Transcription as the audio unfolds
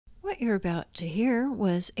you're about to hear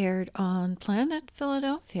was aired on Planet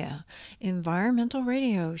Philadelphia, environmental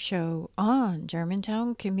radio show on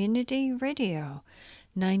Germantown Community Radio,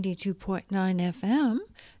 92.9 FM,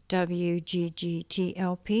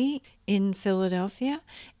 WGGTLP in Philadelphia,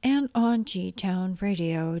 and on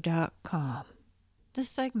gtownradio.com. The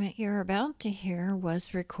segment you're about to hear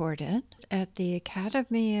was recorded at the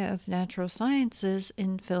Academy of Natural Sciences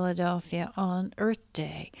in Philadelphia on Earth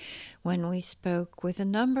Day, when we spoke with a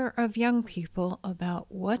number of young people about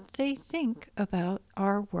what they think about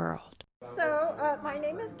our world. So, my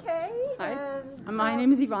name is Kay. Hi. My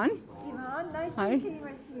name is Yvonne. Yvonne, nice Hi. meeting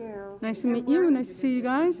with you. Nice to meet you. Nice to see you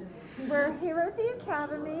guys. We're here at the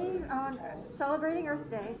Academy celebrating Earth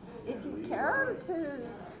Day. If you care to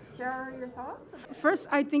share your thoughts? First,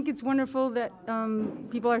 I think it's wonderful that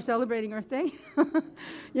people are celebrating Earth Day.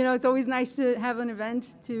 It's always nice to have an event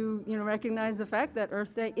to, recognize the fact that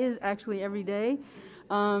Earth Day is actually every day,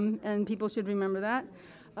 and people should remember that.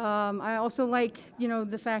 I also like,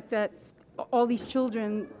 the fact that all these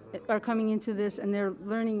children are coming into this and they're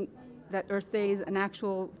learning that Earth Day is an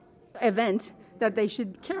actual event that they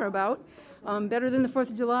should care about. Better than the 4th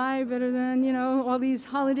of July, better than, all these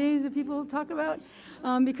holidays that people talk about.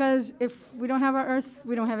 Because if we don't have our Earth,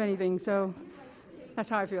 we don't have anything. So that's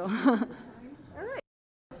how I feel. All right.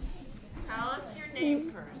 Tell us your name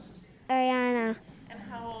first. Ariana. And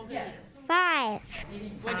how old are you? 5.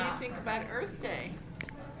 What do you think about Earth Day?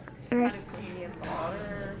 Earth.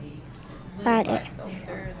 Water. Water.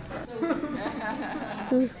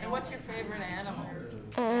 And what's your favorite animal?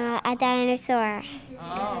 A dinosaur.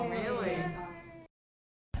 Oh, really?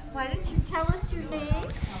 Why don't you tell us your name?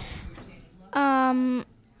 I'm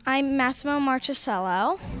Massimo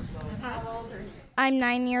Marchisello. How old are you? I'm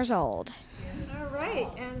 9 years old. All right,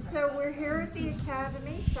 and so we're here at the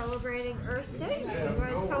Academy celebrating Earth Day. You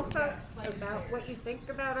want to tell folks about what you think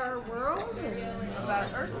about our world and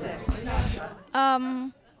about Earth Day?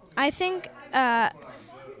 I think that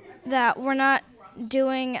we're not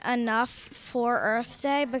doing enough for Earth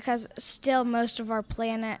Day because still most of our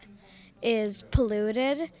planet is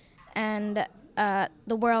polluted and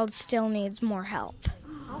the world still needs more help.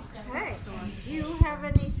 Okay. Do you have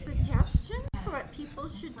any suggestions for what people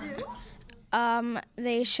should do?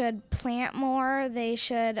 They should plant more. They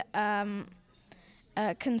should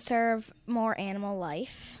conserve more animal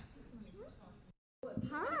life.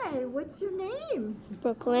 Hi, what's your name?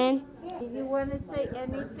 Brooklyn. Do you want to say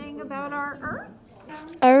anything about our Earth?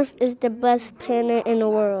 Earth is the best planet in the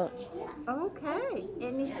world. Okay.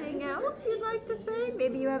 Anything else you'd like to say?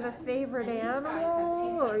 Maybe you have a favorite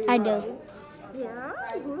animal? Or you I do. Yeah?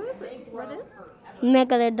 Who is it? What is it?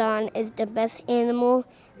 Megalodon is the best animal.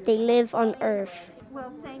 They live on Earth.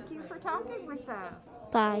 Well, thank you for talking with us.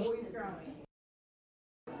 Bye.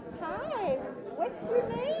 Hi, what's your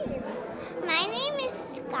name? My name is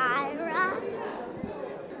Skyra.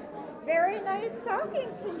 Very nice talking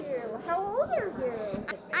to you. How old are you?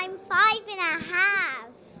 I'm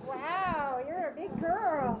 5.5. Wow, you're a big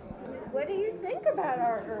girl. What do you think about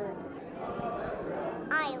our Earth?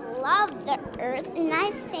 I love the Earth, and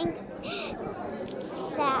I think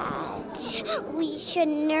that we should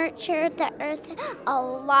nurture the Earth a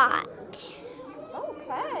lot.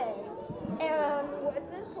 Okay. And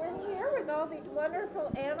since we're here with all these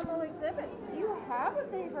wonderful animal exhibits, do you have a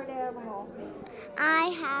favorite animal? I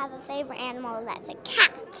have a favorite animal that's a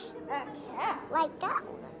cat. A cat. Like that.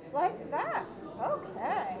 Like that.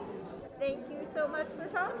 Okay. Thank you so much for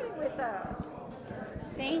talking with us.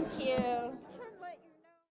 Thank you.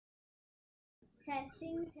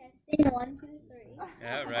 Testing, 1, 2, 3.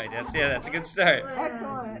 Yeah, right. That's a good start.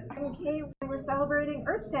 Excellent. Okay, we're celebrating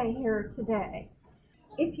Earth Day here today.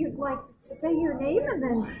 If you'd like to say your name and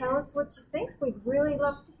then tell us what you think, we'd really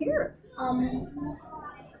love to hear it.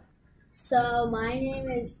 So my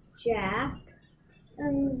name is Jack,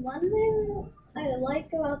 and one thing I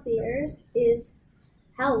like about the Earth is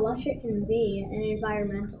how lush it can be and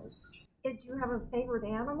environmental. Do you have a favorite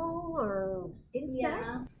animal or insect?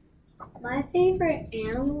 Yeah. My favorite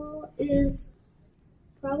animal is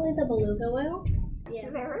probably the beluga whale. It's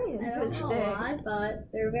very I don't interesting. know why, but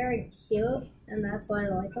they're very cute, and that's why I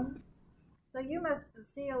like them. So you must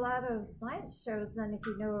see a lot of science shows then if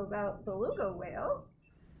you know about beluga whales.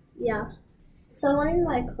 Yeah. Someone in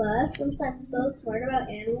my class, since I'm so smart about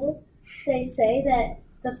animals, they say that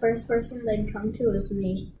the first person they'd come to is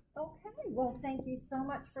me. Okay, well thank you so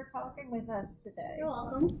much for talking with us today. You're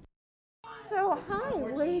welcome. So hi,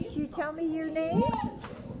 would you tell me your name?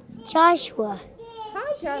 Joshua.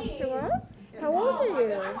 Hi Joshua. How old are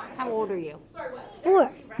you? How old are you?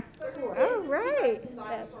 4. Oh, right.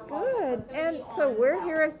 That's good. And so we're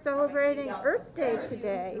here celebrating Earth Day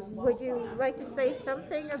today. Would you like to say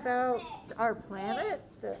something about our planet,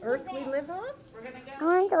 the Earth we live on? I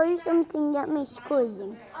want to tell you something that my school is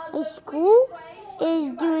doing. My school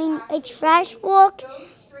is doing a trash walk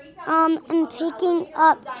and picking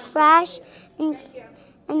up trash and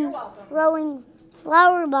throwing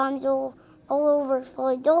flower bombs all over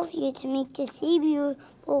Philadelphia to make the city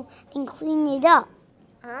beautiful and clean it up.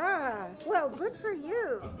 Ah, well, good for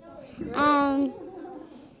you.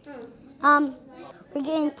 We're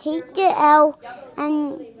going to take the L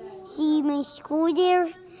and see my school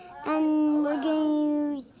there, and we're going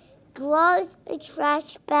to use gloves, a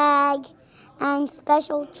trash bag, and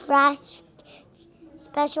special trash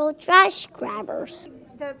grabbers.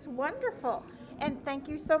 That's wonderful. And thank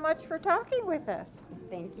you so much for talking with us.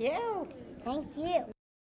 Thank you. Thank you.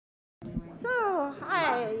 So,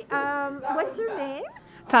 hi, what's your name?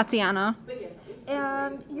 Tatiana.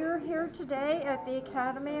 And you're here today at the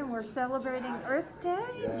Academy and we're celebrating Earth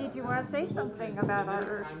Day. Did you want to say something about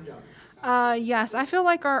our Earth? Yes, I feel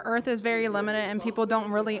like our Earth is very limited and people don't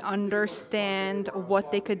really understand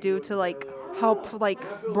what they could do to like help like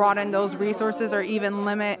broaden those resources or even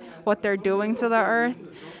limit what they're doing to the Earth.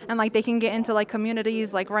 And like they can get into like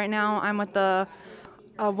communities. Like right now I'm with the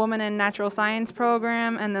Woman in Natural Science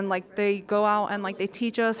program, and then like they go out and like they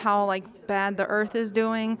teach us how like bad the Earth is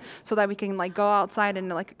doing so that we can like go outside and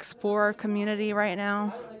like explore our community right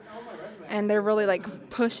now. And they're really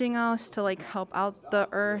like pushing us to like help out the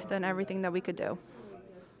Earth and everything that we could do.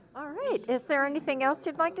 All right. Is there anything else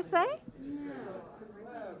you'd like to say?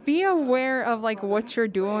 Be aware of like what you're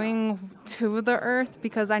doing to the Earth,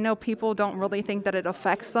 because I know people don't really think that it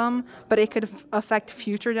affects them, but it could affect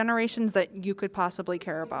future generations that you could possibly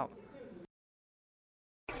care about.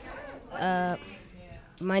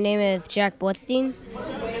 My name is Jack Bloodstein.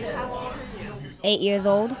 8 years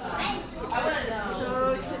old.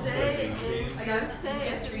 So today is Earth Day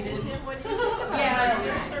at the museum. What do you think about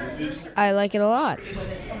it? I like it a lot.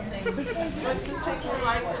 What's the thing you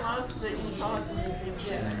like the most that you saw at the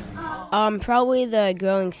museum? Probably the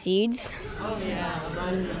growing seeds. Oh yeah, a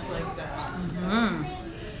lot of things like that.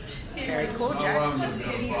 Very cool, Jack.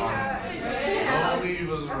 Yeah, do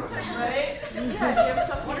you have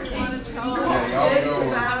something you want to tell our kids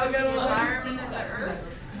about the environment and the Earth?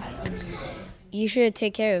 You should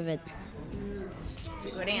take care of it. It's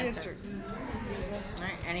a good answer. All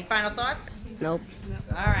right, any final thoughts? Nope.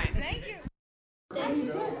 All right. Thank you.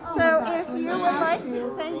 So if you would like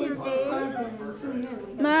to say your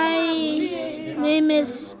name. My name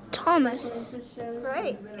is Thomas.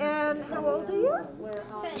 Great. And how old are you?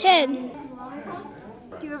 10.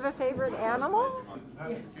 Do you have a favorite animal?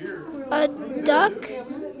 A duck.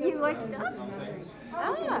 You like ducks?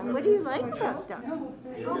 Ah, what do you like about ducks?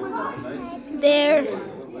 They're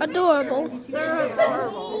adorable. They're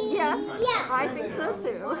adorable. Yes, I think so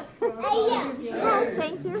too. Well,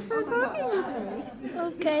 thank you for talking with me.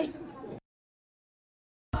 Okay.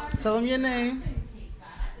 Tell them your name.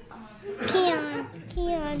 Keon.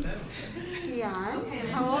 Keon,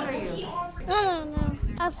 how old are you? I don't know.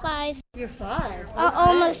 I'm 5. You're 5.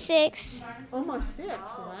 Almost 6. Almost 6,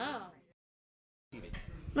 wow.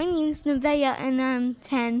 My name's Nevaeh and I'm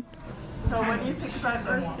 10. So what do you think about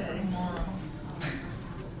Earth Day?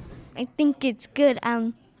 I think it's good.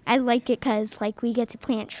 I like it because like we get to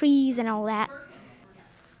plant trees and all that.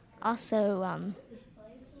 Also,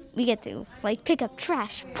 we get to like pick up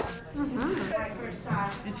trash. Did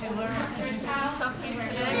you see something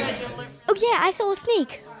today? Oh yeah, I saw a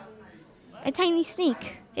snake. A tiny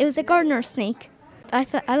snake. It was a gardener snake. I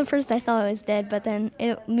thought at first I thought it was dead, but then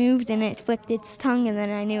it moved and it flicked its tongue, and then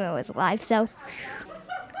I knew it was alive. So,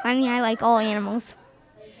 I mean, I like all animals.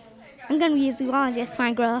 I'm gonna be a zoologist when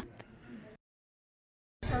I grow up.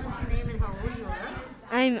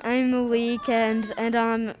 I'm Malik and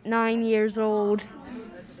I'm 9 years old.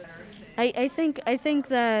 I think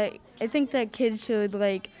that kids should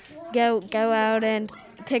like go out and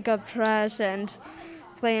pick up trash and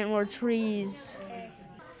plant more trees.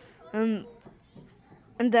 And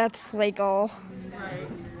that's like all. Right.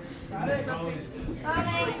 Something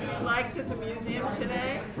you liked at the museum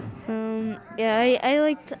today? Yeah, I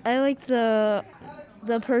liked the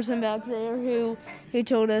person back there who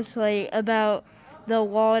told us like about the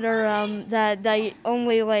water that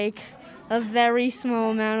only like a very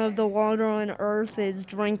small amount of the water on Earth is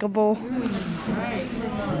drinkable. Right.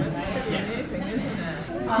 That's pretty amazing, isn't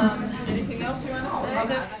it? Anything else you want to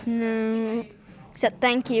say? No, except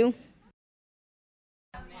thank you.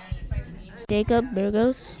 Jacob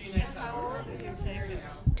Burgos.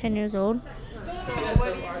 10 years old. So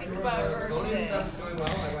what do you think about Earth Day?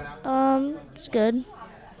 It's good.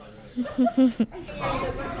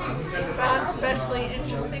 Found especially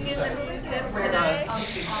interesting in the museum today?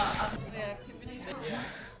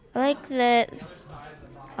 I like that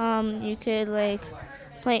you could like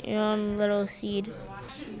plant your own little seed. Is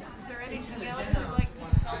there anything else you'd like to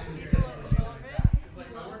tell people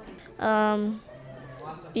and children?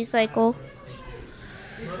 Recycle.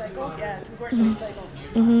 Recycle? Yeah, it's important to recycle.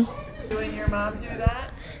 Mhm. You and your mom do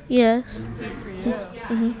that? Yes. Good for you.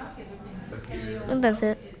 Mhm. And that's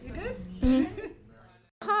it. You good? Mhm.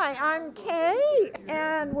 Hi, I'm Kay,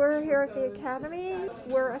 and we're here at the Academy.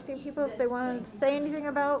 We're asking people if they want to say anything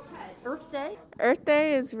about Earth Day. Earth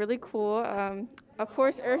Day is really cool. Of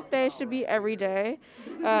course, Earth Day should be every day,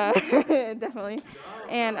 definitely.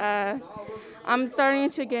 And I'm starting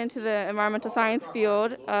to get into the environmental science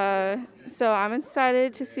field, so I'm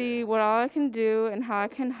excited to see what all I can do and how I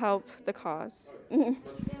can help the cause. All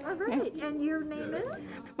right, and your name is?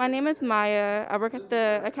 My name is Maya. I work at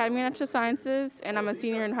the Academy of Natural Sciences, and I'm a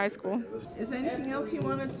senior in high school. Is there anything else you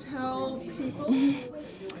want to tell people?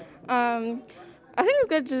 I think it's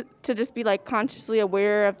good to just be like consciously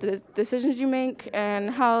aware of the decisions you make and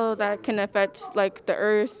how that can affect like the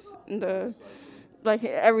earth and the like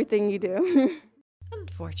everything you do.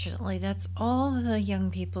 Unfortunately, that's all the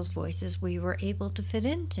young people's voices we were able to fit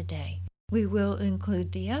in today. We will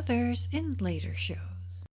include the others in later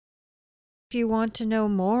shows. If you want to know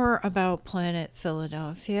more about Planet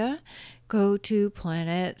Philadelphia, go to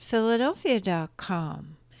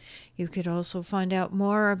planetphiladelphia.com. You could also find out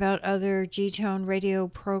more about other G-Town Radio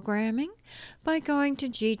programming by going to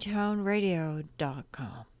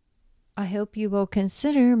gtownradio.com. I hope you will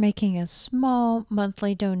consider making a small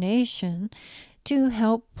monthly donation to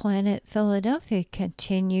help Planet Philadelphia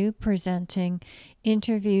continue presenting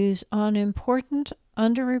interviews on important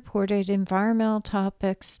underreported environmental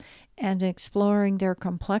topics and exploring their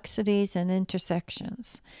complexities and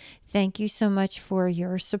intersections. Thank you so much for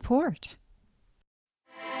your support.